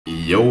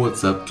Yo,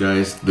 what's up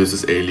guys, this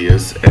is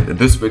Alias, and in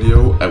this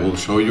video I will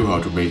show you how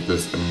to make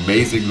this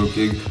amazing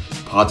looking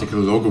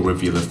particle logo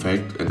reveal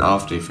effect in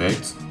After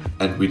Effects.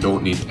 And we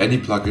don't need any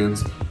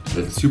plugins,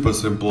 it's super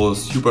simple,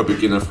 super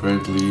beginner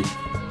friendly,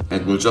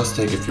 and will just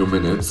take a few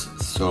minutes.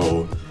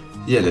 So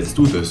yeah, let's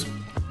do this.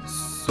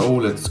 So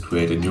let's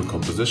create a new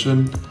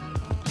composition,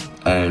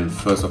 and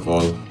first of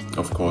all,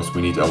 of course,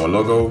 we need our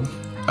logo.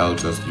 I'll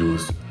just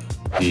use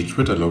the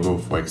Twitter logo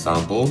for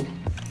example,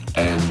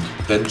 and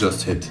then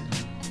just hit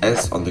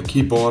S on the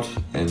keyboard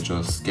and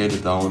just scale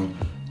it down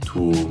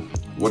to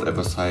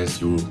whatever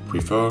size you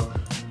prefer.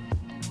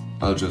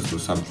 I'll just do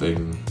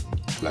something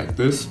like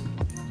this.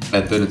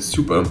 And then it's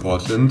super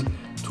important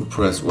to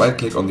press right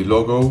click on the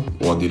logo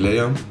or the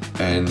layer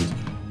and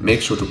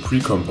make sure to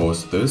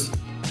pre-compose this,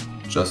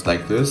 just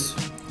like this.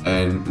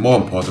 And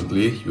more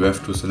importantly, you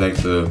have to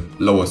select the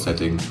lower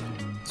setting.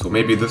 So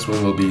maybe this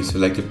one will be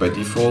selected by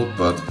default,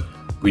 but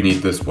we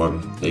need this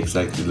one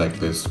exactly like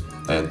this.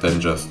 And then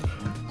just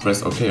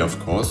press OK, of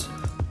course.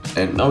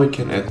 And now we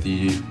can add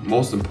the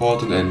most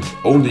important and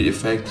only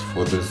effect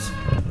for this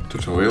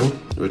tutorial,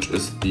 which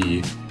is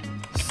the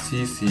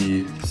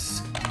CC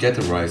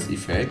Scatterize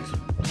effect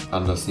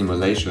under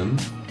simulation,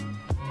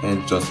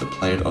 and just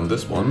apply it on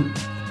this one.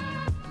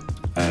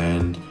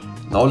 And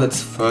now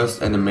let's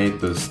first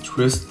animate this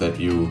twist that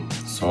you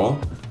saw.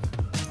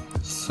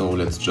 So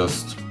let's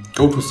just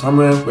go to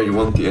somewhere where you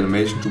want the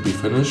animation to be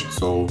finished,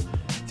 so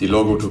the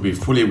logo to be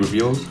fully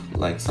revealed,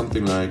 like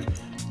something like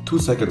 2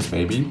 seconds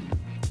maybe,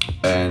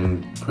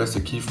 and press the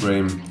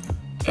keyframe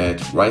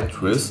at right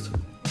twist,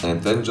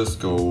 and then just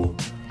go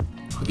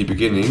to the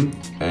beginning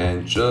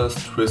and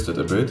just twist it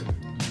a bit.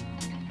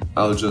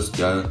 I'll just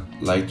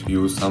like to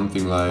use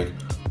something like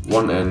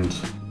 1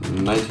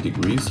 and 90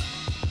 degrees,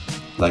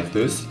 like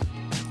this.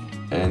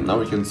 And now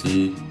we can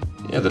see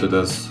that it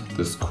does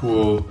this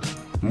cool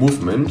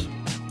movement,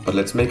 but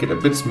let's make it a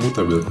bit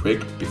smoother real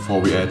quick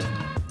before we add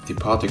the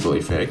particle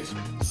effect.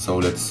 So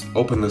let's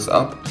open this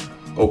up.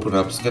 Open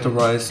up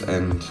Scatterize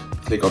and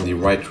click on the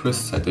right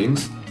twist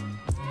settings,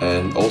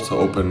 and also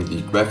open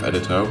the graph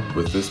editor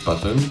with this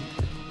button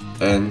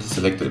and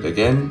select it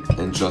again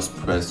and just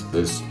press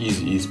this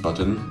easy ease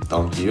button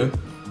down here,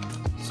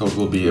 so it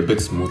will be a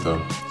bit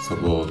smoother. So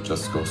we'll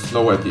just go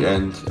slow at the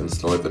end and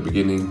slow at the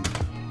beginning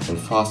and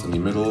fast in the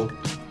middle,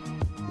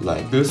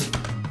 like this.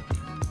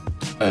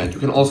 And you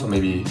can also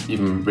maybe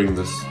even bring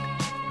this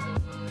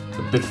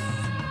a bit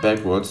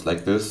backwards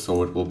like this,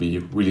 so it will be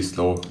really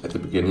slow at the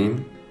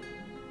beginning,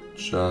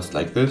 just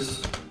like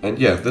this. And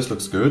yeah, this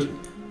looks good,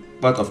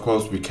 but of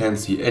course we can't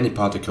see any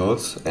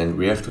particles and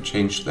we have to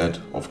change that,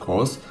 of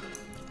course.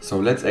 So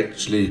let's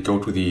actually go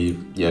to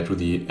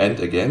the end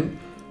again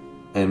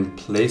and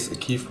place a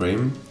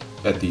keyframe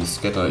at the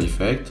scatter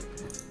effect,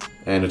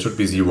 and it should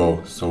be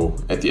 0. So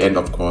at the end,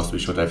 of course, we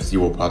should have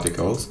 0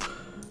 particles.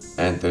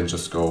 And then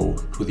just go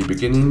to the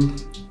beginning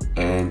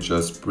and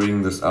just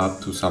bring this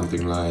up to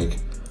something like,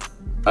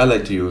 I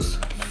like to use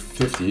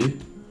 50,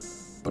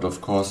 but of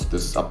course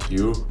this is up to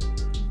you.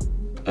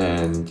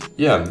 And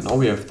yeah, now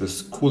we have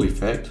this cool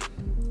effect,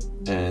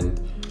 and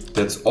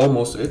that's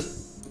almost it.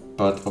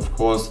 But of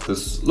course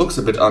this looks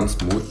a bit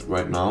unsmooth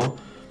right now,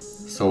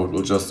 so it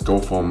will just go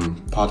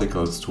from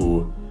particles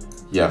to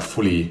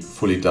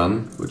fully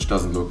done, which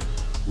doesn't look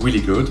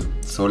really good.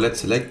 So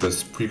let's select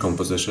this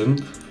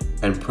pre-composition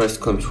and press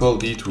Ctrl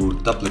D to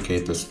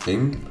duplicate this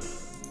thing.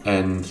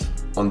 And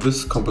on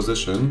this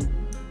composition,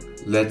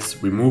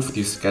 let's remove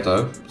the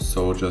scatter.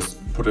 So just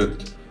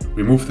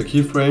remove the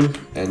keyframe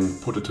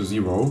and put it to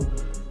 0,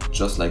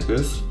 just like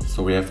this.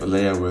 So we have a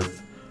layer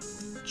with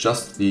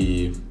just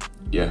the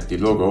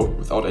logo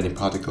without any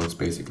particles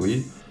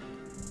basically.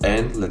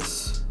 And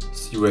let's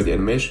see where the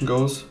animation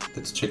goes.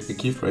 Let's check the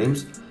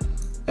keyframes.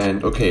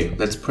 And okay,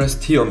 let's press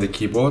T on the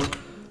keyboard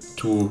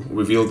to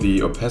reveal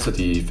the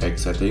opacity effect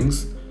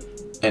settings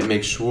and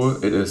make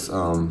sure it is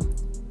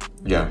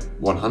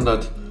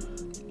 100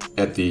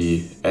 at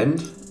the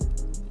end,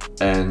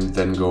 and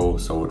then go,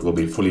 so it will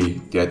be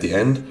fully at the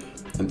end,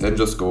 and then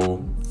just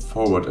go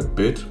forward a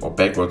bit, or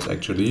backwards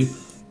actually,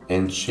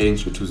 and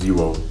change it to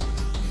 0.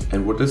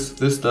 And what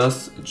this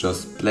does, it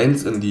just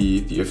blends in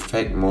the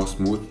effect more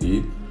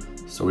smoothly,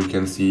 so we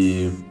can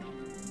see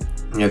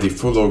the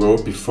full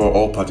logo before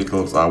all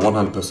particles are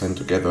 100%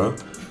 together.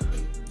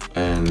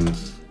 And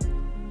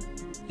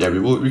yeah,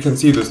 we can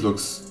see this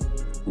looks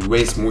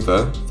way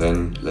smoother.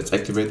 Then let's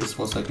activate this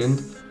for a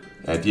second,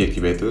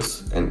 deactivate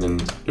this, and then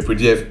if we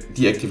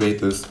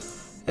deactivate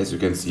this, as you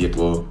can see, it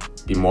will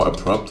be more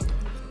abrupt.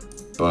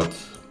 But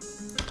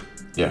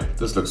yeah,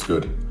 this looks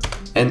good.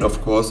 And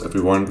of course, if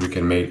we want, we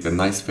can make a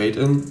nice fade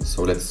in.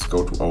 So let's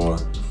go to our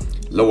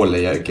lower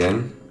layer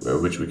again,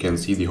 which we can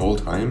see the whole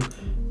time.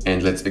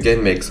 And let's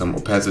again make some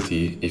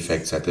opacity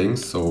effect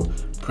settings. So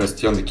press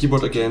T on the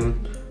keyboard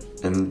again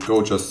and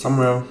go just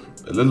somewhere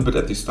a little bit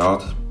at the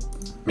start.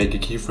 Make a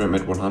keyframe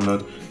at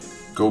 100,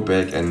 go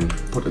back and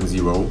put in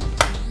 0.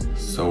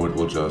 So it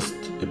will just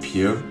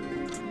appear.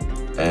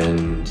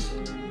 And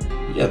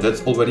yeah,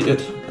 that's already it.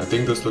 I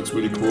think this looks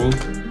really cool.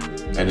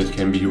 and it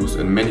can be used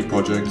in many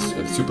projects.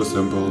 It's super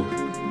simple,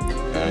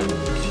 and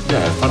yeah,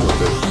 have fun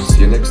with it.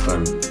 See you next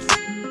time.